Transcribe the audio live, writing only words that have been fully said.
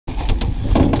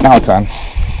Now it's on.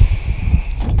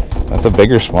 That's a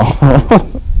bigger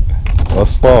smallmouth. A little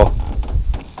slow.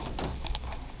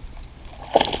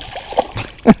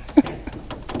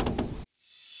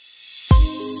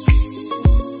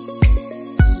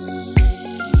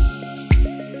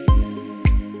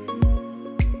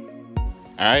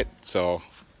 Alright, so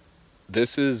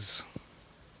this is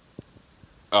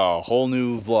a whole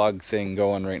new vlog thing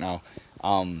going right now.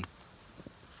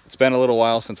 It's been a little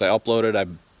while since I uploaded. I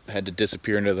had to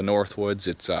disappear into the North Woods.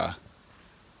 It's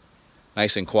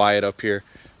nice and quiet up here.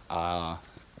 I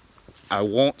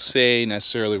won't say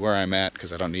necessarily where I'm at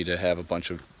because I don't need to have a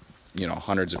bunch of, you know,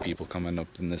 hundreds of people coming up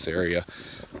in this area.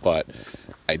 But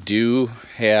I do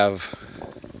have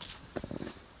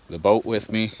the boat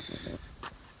with me,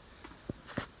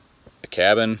 the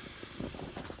cabin,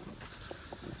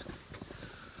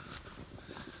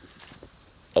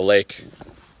 a lake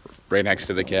right next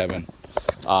to the cabin.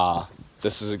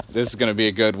 This is going to be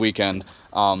a good weekend.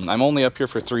 I'm only up here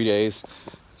for 3 days,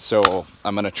 so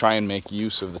I'm going to try and make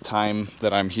use of the time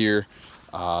that I'm here.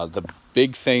 The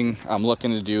big thing I'm looking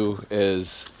to do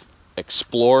is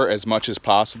explore as much as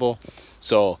possible.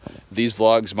 So these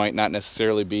vlogs might not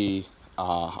necessarily be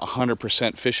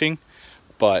 100% fishing,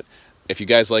 but if you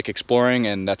guys like exploring,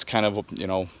 and that's kind of, you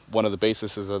know, one of the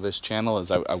bases of this channel is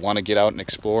I want to get out and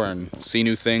explore and see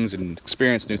new things and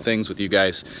experience new things with you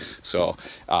guys. So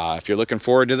if you're looking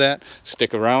forward to that,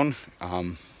 stick around.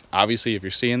 Obviously, if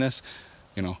you're seeing this,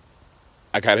 you know,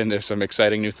 I got into some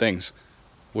exciting new things,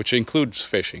 which includes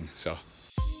fishing. So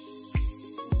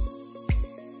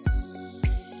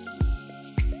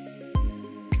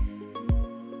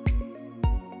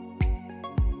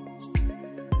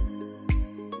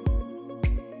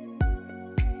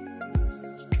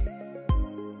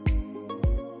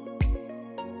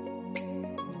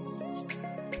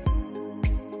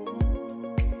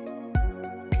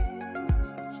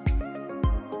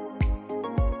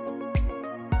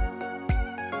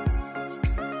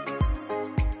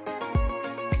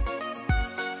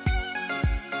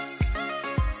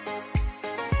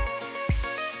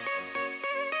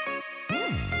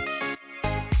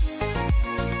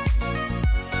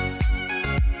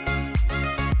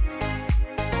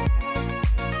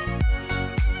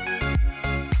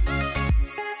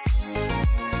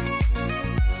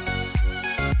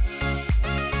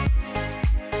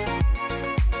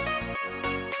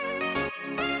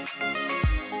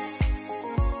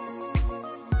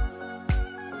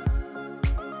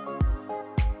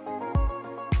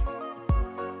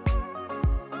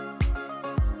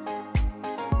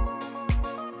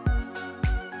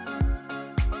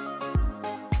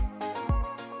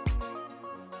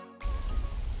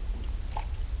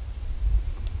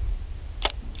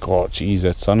oh geez,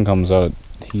 that sun comes out,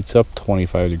 heats up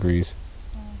 25 degrees.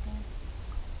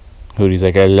 Hootie's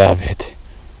like, I love it.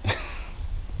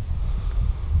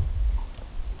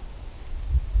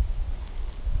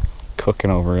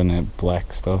 Cooking over in that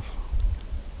black stuff.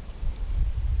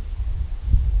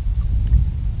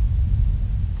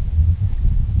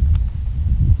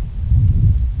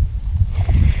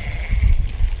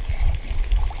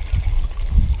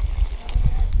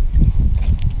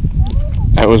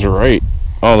 I was right.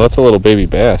 Oh, that's a little baby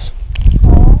bass.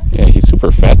 Yeah, he's super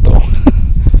fat though.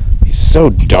 He's so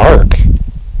dark.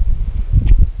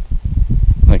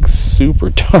 Like super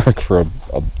dark for a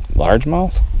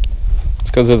largemouth.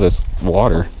 It's because of this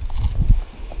water.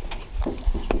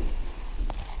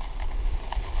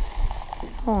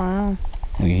 Oh, wow.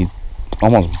 Like, he's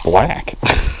almost black.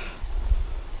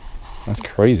 That's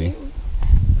crazy.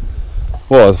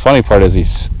 Well, the funny part is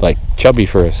he's like chubby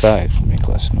for his size. Make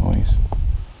less noise.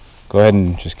 Go ahead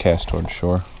and just cast towards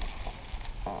shore.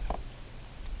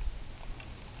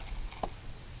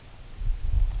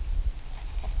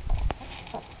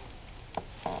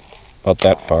 About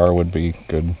that far would be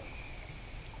good.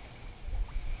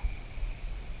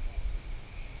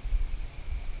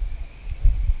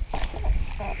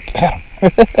 Got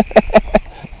him.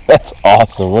 That's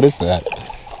awesome. What is that?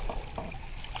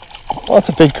 Oh, it's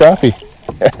a big crappie.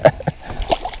 Look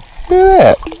at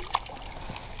that.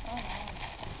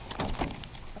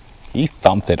 He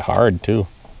thumped it hard too.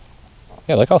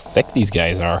 Yeah, look how thick these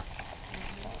guys are.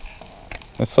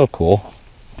 That's so cool.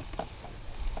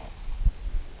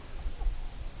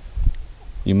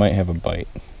 You might have a bite.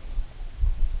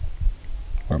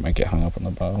 Or it might get hung up on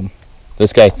the bottom.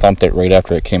 This guy thumped it right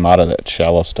after it came out of that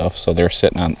shallow stuff, so they're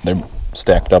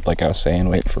stacked up like I was saying,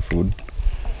 waiting for food.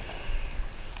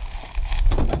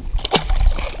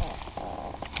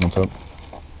 What's up?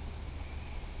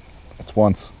 It's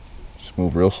once. Just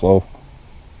move real slow.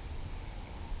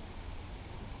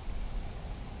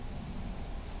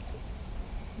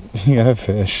 You got a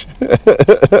fish.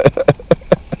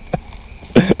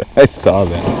 I saw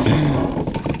that.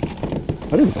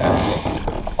 What is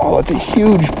that? Oh, it's a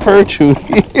huge perch.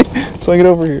 Swing it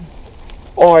over here.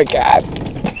 Oh my god.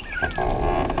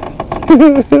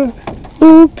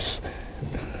 Oops.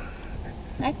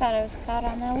 I thought I was caught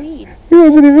on that weed. He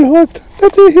wasn't even hooked.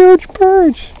 That's a huge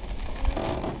perch.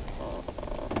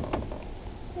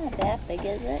 Not that big,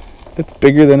 is it? It's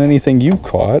bigger than anything you've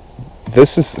caught.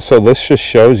 This just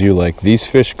shows you, like, these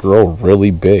fish grow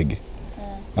really big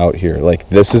out here. Like,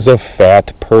 this is a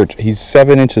fat perch. He's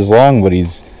 7 inches long, but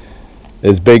he's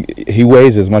as big. He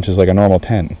weighs as much as like a normal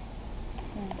 10.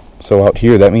 So out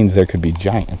here, that means there could be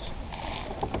giants.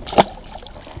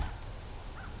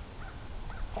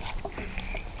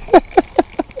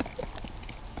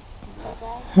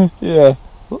 Yeah.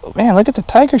 Man, look at the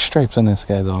tiger stripes on this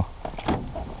guy, though.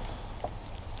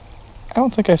 I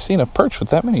don't think I've seen a perch with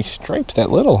that many stripes that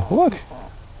little. Look.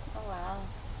 Oh, wow.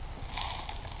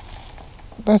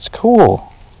 That's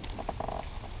cool.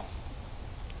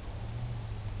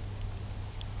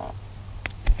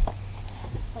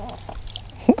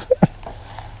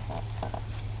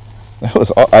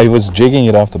 I was jigging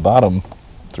it off the bottom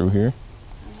through here.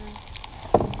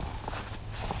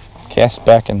 Cast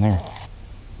back in there.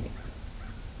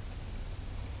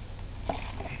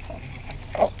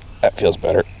 Oh, that feels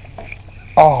better.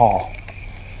 Oh,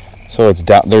 so it's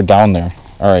down. They're down there.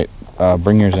 All right,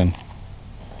 bring yours in.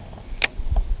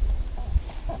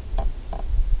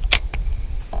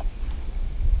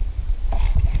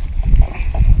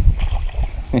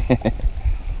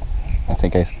 I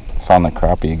think I found the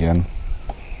crappie again.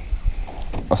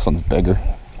 This one's bigger.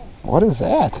 What is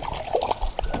that?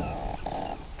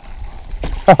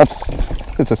 Oh, it's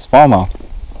a smallmouth.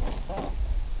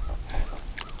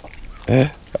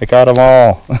 I caught them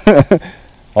all.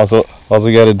 Also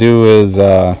got to do is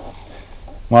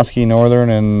muskie, northern,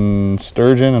 and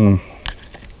sturgeon, and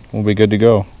we'll be good to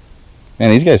go.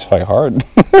 Man, these guys fight hard.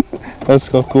 That's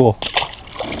so cool.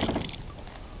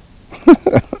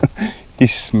 He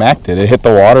smacked it. It hit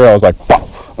the water. I was like, pop,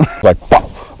 like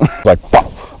pop, like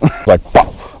pop, like pop.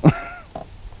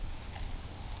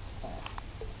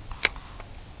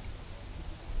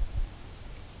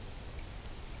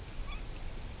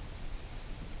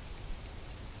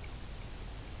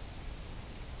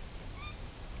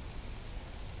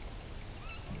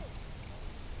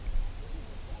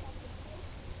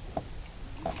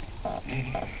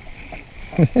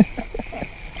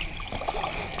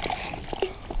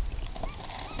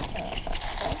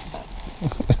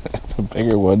 It's a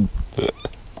bigger one.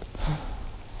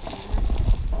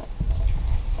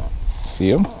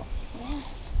 See them?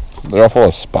 They're all full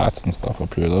of spots and stuff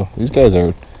up here, though. These guys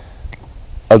are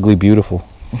ugly beautiful.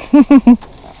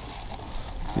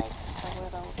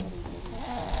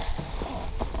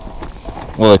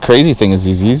 Well, the crazy thing is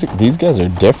these guys are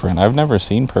different. I've never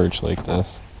seen perch like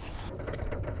this.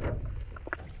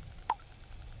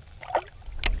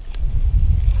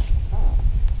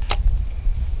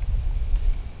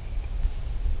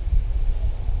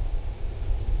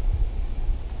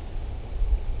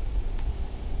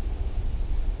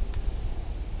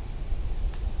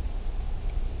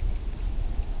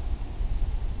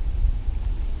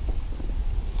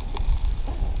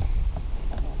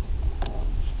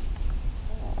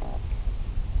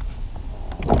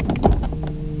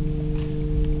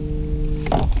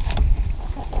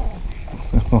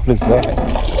 What is that?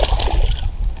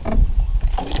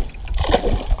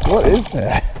 What is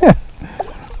that?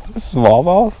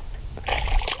 Smallmouth?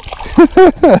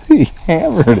 He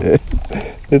hammered it.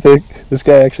 I think this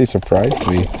guy actually surprised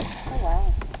me.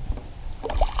 Oh,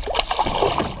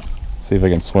 wow. See if I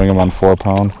can swing him on 4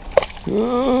 pound.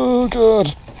 Oh,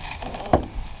 God.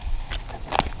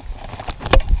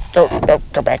 Oh,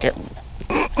 come back here.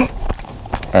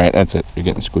 Alright, that's it. You're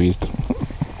getting squeezed.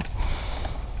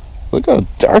 Look how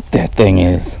dark that thing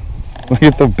is. Look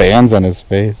at the bands on his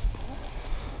face.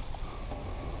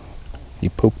 He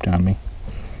pooped on me.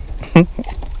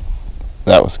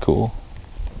 That was cool.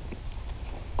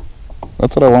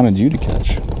 That's what I wanted you to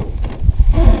catch.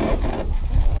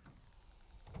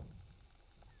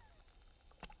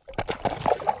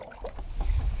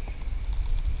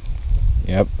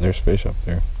 Yep, there's fish up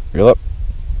there. Reel up.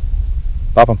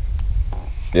 Pop him.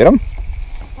 Get him?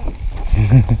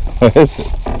 What is it?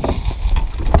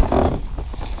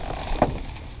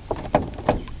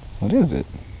 What is it?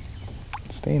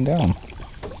 It's staying down.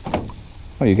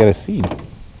 Oh, you got a seed.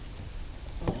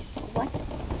 What?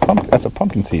 That's a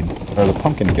pumpkin seed. Or the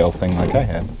pumpkin gill thing like I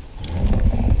had.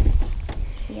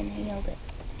 You inhaled it.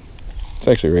 It's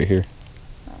actually right here.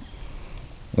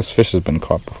 This fish has been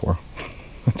caught before.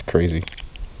 That's crazy.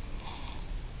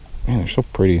 Man, they're so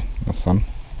pretty in the sun.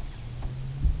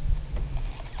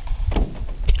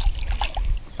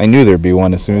 I knew there'd be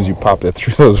one as soon as you popped it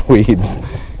through those weeds.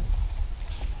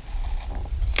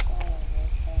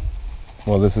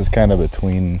 Well, this is kind of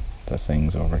between the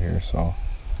things over here, so.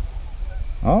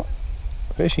 Oh,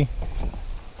 fishy.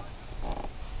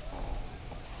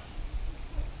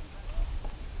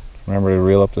 Remember to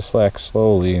reel up the slack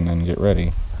slowly and then get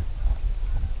ready.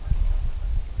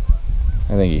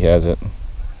 I think he has it.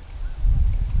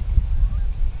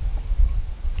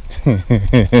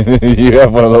 You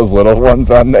have one of those little ones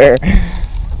on there.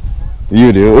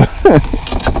 You do.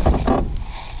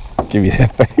 Give me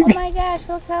that thing. Oh my gosh,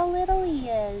 look how little he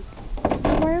is.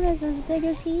 The worm is as big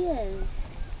as he is.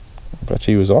 I bet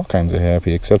he was all kinds of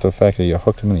happy, except the fact that you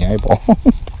hooked him in the eyeball.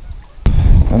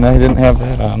 And I didn't have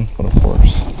that on, but of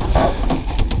course.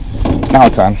 Now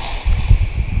it's on.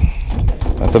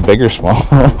 That's a bigger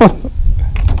smallmouth.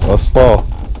 Well, slow.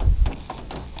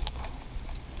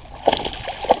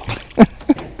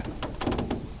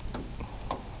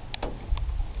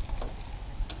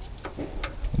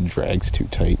 Drag's too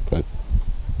tight, but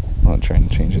I'm not trying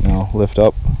to change it now. Lift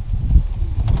up.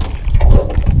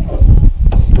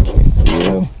 Can't see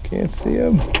him. Can't see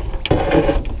him.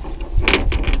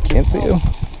 Can't see him.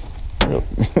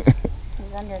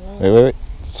 He's underneath. Wait.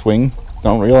 Swing.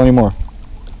 Don't reel anymore.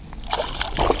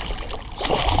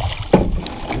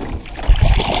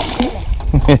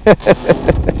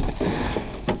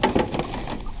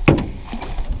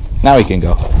 Now he can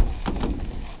go.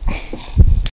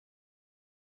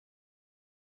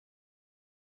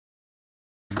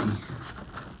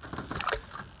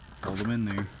 Hold him in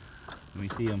there. Let me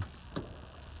see him.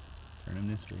 Turn him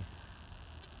this way.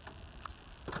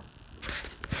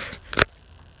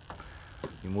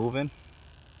 You moving?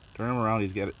 Turn him around.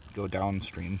 He's got to go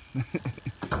downstream.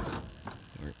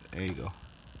 There you go.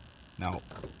 Now,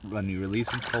 when you release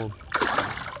him, hold.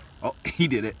 Oh, he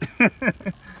did it.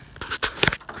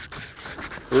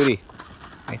 Booty.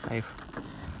 High five.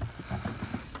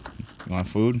 You want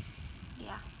food?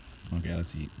 Yeah. Okay,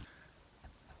 let's eat.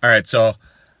 Alright, so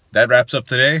that wraps up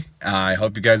today. I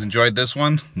hope you guys enjoyed this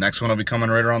one. Next one will be coming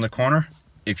right around the corner.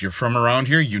 If you're from around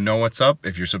here, you know what's up.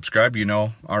 If you're subscribed, you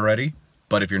know already.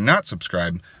 But if you're not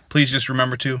subscribed, please just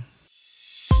remember to